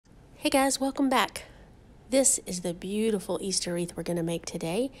Hey guys, welcome back. This is the beautiful Easter wreath we're going to make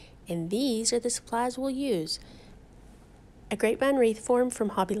today, and these are the supplies we'll use. A grapevine wreath form from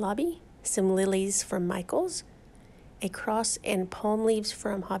Hobby Lobby, some lilies from Michael's, a cross and palm leaves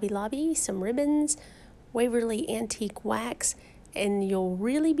from Hobby Lobby, some ribbons, Waverly antique wax, and you'll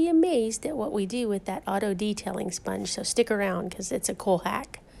really be amazed at what we do with that auto detailing sponge, so stick around because it's a cool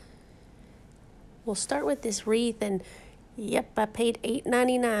hack. We'll start with this wreath, and yep, I paid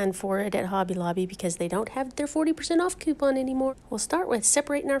 $8.99 for it at Hobby Lobby because they don't have their 40% off coupon anymore. We'll start with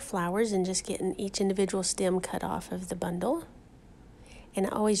separating our flowers and just getting each individual stem cut off of the bundle. And I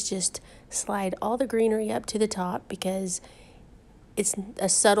always just slide all the greenery up to the top because it's a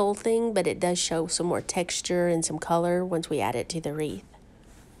subtle thing, but it does show some more texture and some color once we add it to the wreath.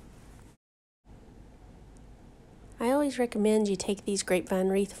 I always recommend you take these grapevine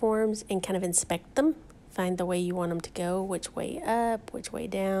wreath forms and kind of inspect them. Find the way you want them to go, which way up, which way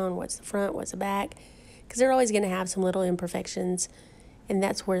down, what's the front, what's the back, because they're always going to have some little imperfections, and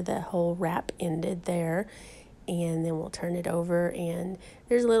that's where the whole wrap ended there. And then we'll turn it over, and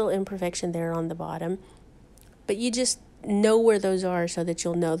there's a little imperfection there on the bottom, but you just know where those are so that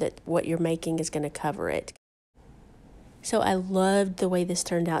you'll know that what you're making is going to cover it. So I loved the way this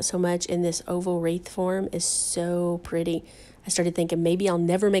turned out so much, and this oval wreath form is so pretty. I started thinking maybe I'll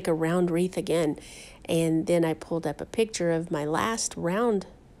never make a round wreath again. And then I pulled up a picture of my last round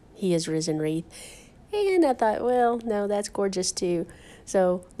He Is Risen wreath. And I thought, well, no, that's gorgeous too.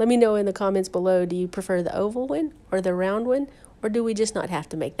 So let me know in the comments below, do you prefer the oval one or the round one? Or do we just not have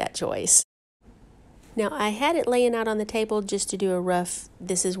to make that choice? Now, I had it laying out on the table just to do a rough,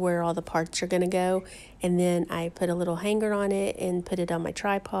 this is where all the parts are going to go. And then I put a little hanger on it and put it on my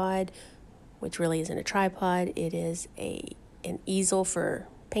tripod, which really isn't a tripod. It is an easel for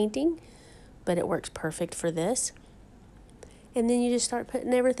painting, but it works perfect for this. And then you just start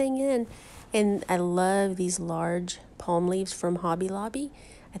putting everything in. And I love these large palm leaves from Hobby Lobby.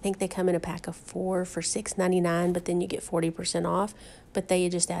 I think they come in a pack of 4 for $6.99, but then you get 40% off. But they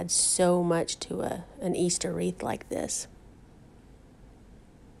just add so much to an Easter wreath like this.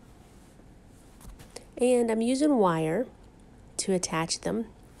 And I'm using wire to attach them.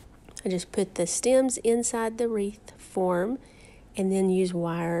 I just put the stems inside the wreath form and then use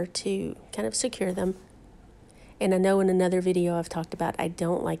wire to kind of secure them. And I know in another video I've talked about I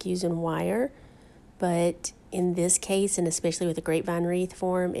don't like using wire, but in this case, and especially with the grapevine wreath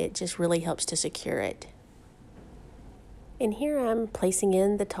form, it just really helps to secure it. And here I'm placing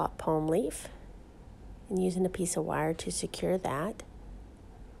in the top palm leaf and using a piece of wire to secure that.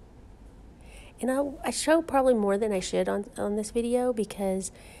 And I show probably more than I should on this video because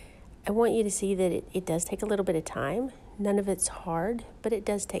I want you to see that it does take a little bit of time. None of it's hard, but it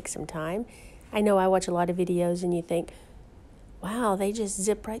does take some time. I know I watch a lot of videos and you think, wow, they just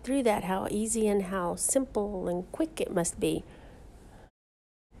zip right through that. How easy and how simple and quick it must be.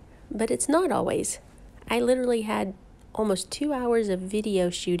 But it's not always. I literally had almost 2 hours of video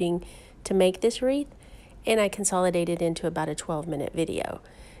shooting to make this wreath, and I consolidated into about a 12-minute video.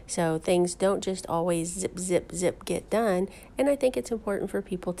 So things don't just always zip, zip, zip get done, and I think it's important for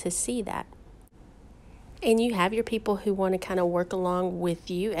people to see that. And you have your people who want to kind of work along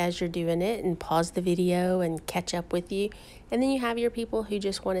with you as you're doing it and pause the video and catch up with you. And then you have your people who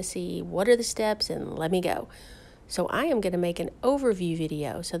just want to see what are the steps and let me go. So I am going to make an overview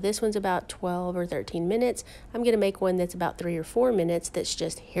video. So this one's about 12 or 13 minutes. I'm going to make one that's about 3 or 4 minutes that's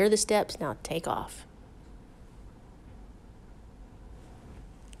just here are the steps, now take off.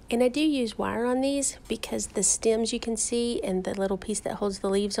 And I do use wire on these because the stems you can see and the little piece that holds the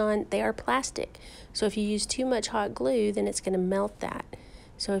leaves on, they are plastic. So if you use too much hot glue, then it's going to melt that.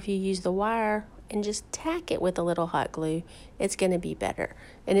 So if you use the wire and just tack it with a little hot glue, it's going to be better.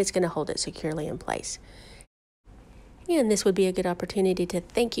 And it's going to hold it securely in place. And this would be a good opportunity to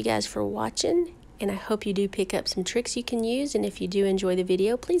thank you guys for watching. And I hope you do pick up some tricks you can use. And if you do enjoy the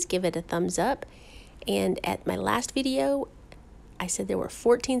video, please give it a thumbs up. And at my last video, I said there were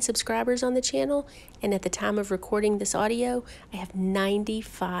 14 subscribers on the channel, and at the time of recording this audio, I have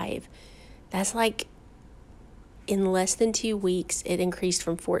 95. That's like in less than 2 weeks, it increased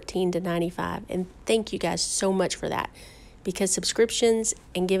from 14 to 95, and thank you guys so much for that, because subscriptions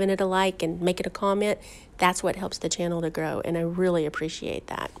and giving it a like and making a comment, that's what helps the channel to grow, and I really appreciate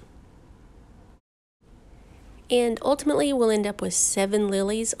that. And ultimately, we'll end up with 7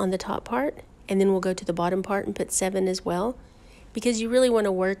 lilies on the top part, and then we'll go to the bottom part and put 7 as well. Because you really want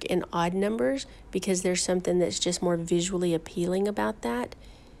to work in odd numbers because there's something that's just more visually appealing about that.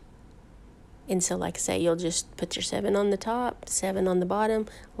 And so like I say, you'll just put your 7 on the top, 7 on the bottom,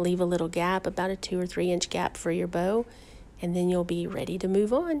 leave a little gap, about a 2 or 3 inch gap for your bow, and then you'll be ready to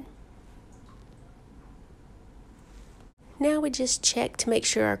move on. Now we just check to make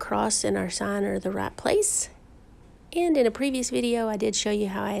sure our cross and our sign are the right place. And in a previous video, I did show you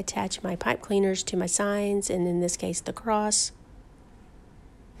how I attach my pipe cleaners to my signs, and in this case, the cross.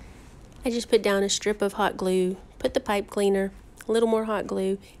 I just put down a strip of hot glue, put the pipe cleaner, a little more hot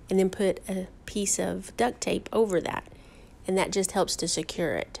glue, and then put a piece of duct tape over that. And that just helps to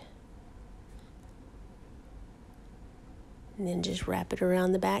secure it. And then just wrap it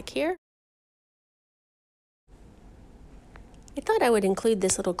around the back here. I thought I would include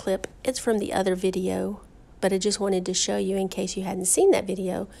this little clip. It's from the other video, but I just wanted to show you, in case you hadn't seen that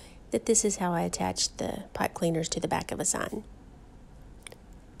video, that this is how I attached the pipe cleaners to the back of a sign.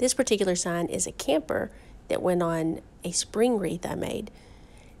 This particular sign is a camper that went on a spring wreath I made.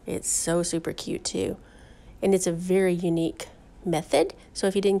 It's so super cute too. And it's a very unique method. So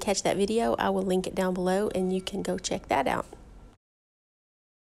if you didn't catch that video, I will link it down below and you can go check that out.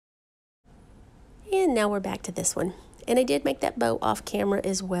 And now we're back to this one. And I did make that bow off camera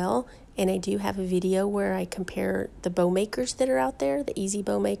as well. And I do have a video where I compare the bow makers that are out there, the Easy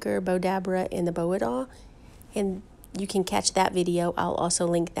Bow Maker, Bow Dabra, and the Bow It All. And you can catch that video. I'll also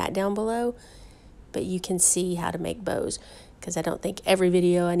link that down below. But you can see how to make bows, because I don't think every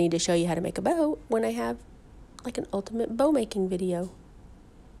video I need to show you how to make a bow when I have like an ultimate bow making video.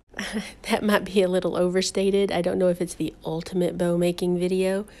 That might be a little overstated. I don't know if it's the ultimate bow making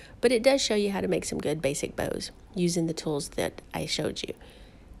video, but it does show you how to make some good basic bows using the tools that I showed you.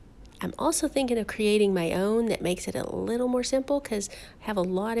 I'm also thinking of creating my own that makes it a little more simple, because I have a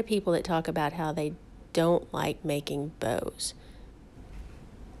lot of people that talk about how they don't like making bows.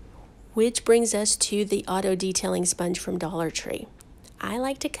 Which brings us to the auto detailing sponge from Dollar Tree. I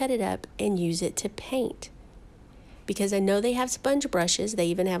like to cut it up and use it to paint, because I know they have sponge brushes. They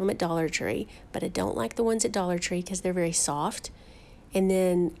even have them at Dollar Tree, but I don't like the ones at Dollar Tree because they're very soft. And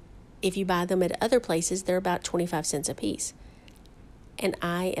then if you buy them at other places, they're about 25 cents a piece. And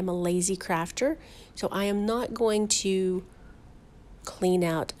I am a lazy crafter, so I am not going to clean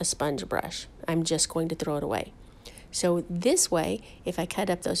out a sponge brush. I'm just going to throw it away. So this way, if I cut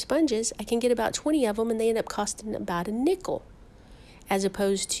up those sponges, I can get about 20 of them, and they end up costing about a nickel. As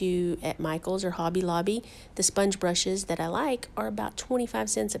opposed to at Michael's or Hobby Lobby, the sponge brushes that I like are about 25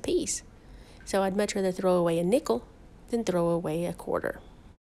 cents a piece. So I'd much rather throw away a nickel than throw away a quarter.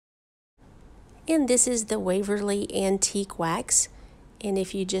 And this is the Waverly Antique Wax. And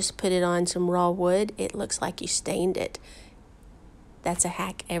if you just put it on some raw wood, it looks like you stained it. That's a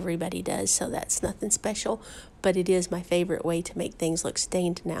hack everybody does, so that's nothing special. But it is my favorite way to make things look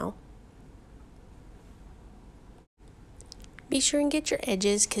stained now. Be sure and get your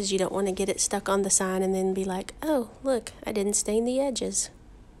edges, because you don't want to get it stuck on the sign and then be like, oh, look, I didn't stain the edges.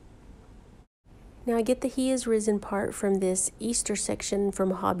 Now I get the He Is Risen part from this Easter section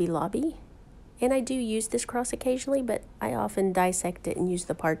from Hobby Lobby. And I do use this cross occasionally, but I often dissect it and use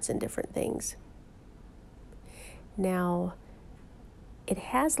the parts in different things. Now, it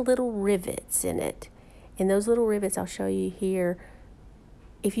has little rivets in it. And those little rivets I'll show you here.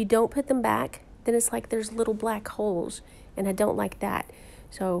 If you don't put them back, then it's like there's little black holes. And I don't like that.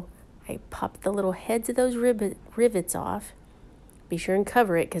 So I pop the little heads of those rivets off. Be sure and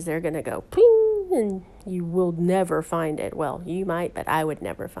cover it, because they're going to go ping, and you will never find it. Well, you might, but I would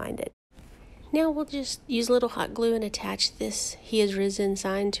never find it. Now we'll just use a little hot glue and attach this He Is Risen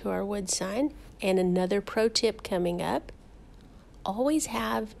sign to our wood sign. And another pro tip coming up, always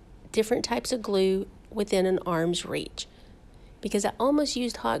have different types of glue within an arm's reach. Because I almost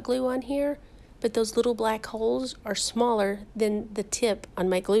used hot glue on here, but those little black holes are smaller than the tip on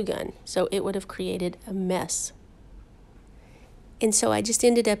my glue gun, so it would have created a mess. And so I just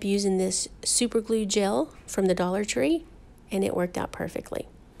ended up using this super glue gel from the Dollar Tree, and it worked out perfectly.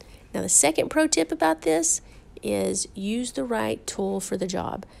 Now the second pro tip about this is use the right tool for the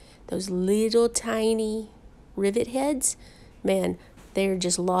job. Those little tiny rivet heads, man, they're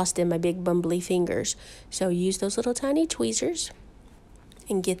just lost in my big bumbly fingers. So use those little tiny tweezers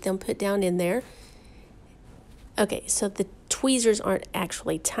and get them put down in there. Okay, so the tweezers aren't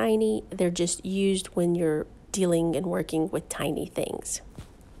actually tiny. They're just used when you're dealing and working with tiny things.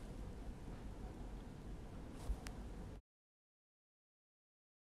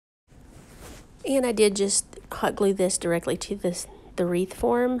 And I did just hot glue this directly to the wreath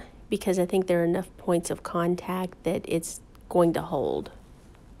form, because I think there are enough points of contact that it's going to hold.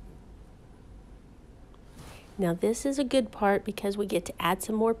 Now this is a good part, because we get to add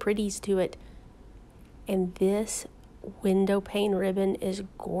some more pretties to it. And this window pane ribbon is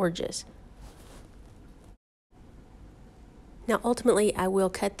gorgeous. Now ultimately I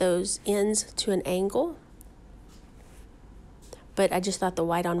will cut those ends to an angle, but I just thought the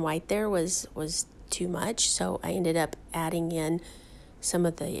white on white there was too much, so I ended up adding in some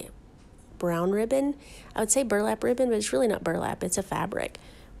of the brown ribbon. I would say burlap ribbon, but it's really not burlap. It's a fabric.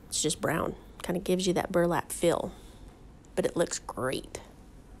 It's just brown. Kind of gives you that burlap feel, but it looks great.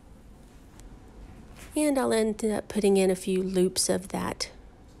 And I'll end up putting in a few loops of that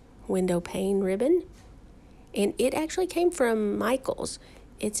window pane ribbon. And it actually came from Michael's.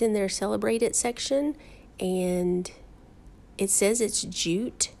 It's in their Celebrate It section, and it says it's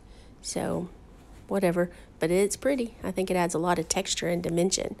jute, so whatever, but it's pretty. I think it adds a lot of texture and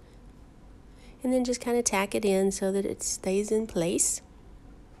dimension. And then just kind of tack it in so that it stays in place.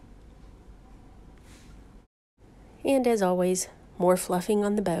 And as always, more fluffing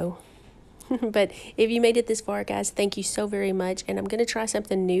on the bow. But if you made it this far, guys, thank you so very much. And I'm going to try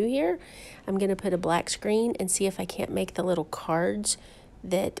something new here. I'm going to put a black screen and see if I can't make the little cards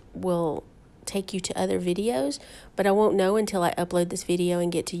that will take you to other videos. But I won't know until I upload this video and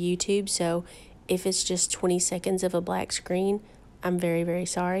get to YouTube. So if it's just 20 seconds of a black screen, I'm very, very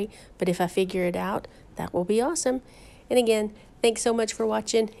sorry. But if I figure it out, that will be awesome. And again, thanks so much for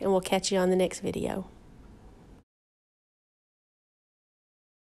watching, and we'll catch you on the next video.